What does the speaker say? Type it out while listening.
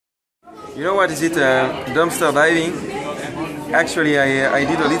You know what is it? Dumpster diving. Actually, I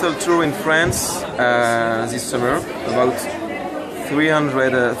did a little tour in France this summer, about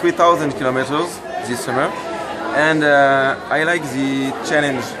 3,000 kilometers this summer, and I like the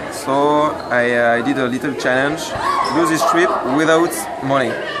challenge. So I did a little challenge to do this trip without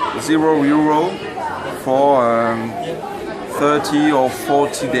money, €0 for 30 or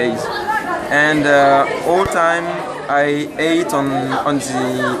 40 days, and all time I ate on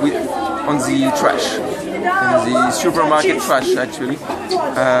the trash, in the supermarket trash actually.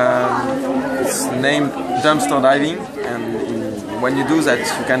 It's named dumpster diving, and when you do that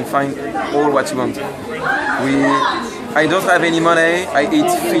you can find all what you want. I don't have any money. I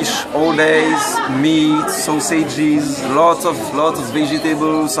eat fish all days, meat, sausages, lots of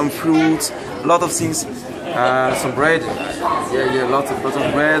vegetables, some fruits, lot of things, some bread, lots of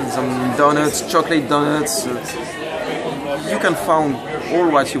bread, some donuts, chocolate donuts. You can find all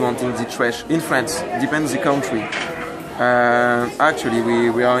what you want in the trash in France. Depends the country. Actually,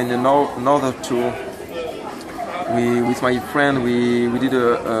 we are in another tour. With my friend, we did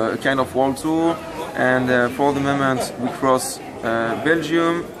a kind of world tour, and for the moment we cross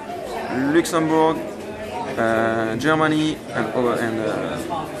Belgium, Luxembourg, Germany, and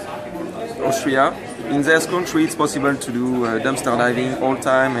Austria. In this country, it's possible to do dumpster diving all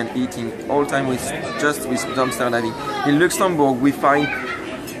time and eating all time with dumpster diving. In Luxembourg, we find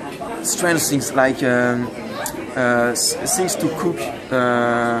strange things like things to cook,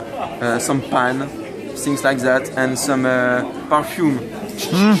 some pan, things like that, and some perfume.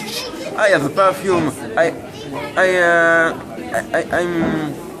 I have a perfume.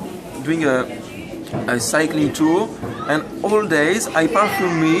 I'm doing a cycling tour, and all days I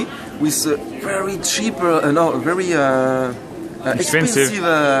perfume me with very cheap, very expensive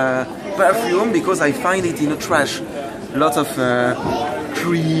perfume, because I find it in the trash. A lot of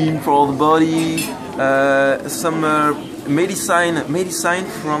cream for the body, some medicine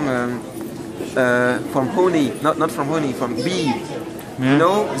from honey, not from honey, from bee. Yeah. You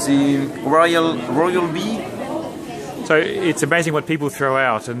know, the royal bee. So it's amazing what people throw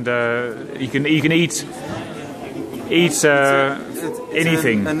out, and you can eat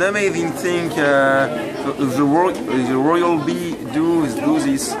anything. An amazing thing. The royal bee do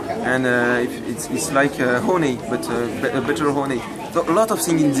this, and it's like honey, but better honey. So a lot of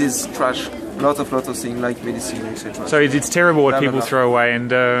things in this trash. Lot of things like medicine, etc. So it's terrible what people throw away,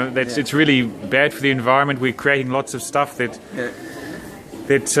 and it's really bad for the environment. We're creating lots of stuff that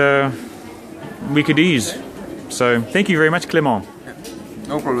we could use. So thank you very much, Clément.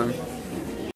 No problem.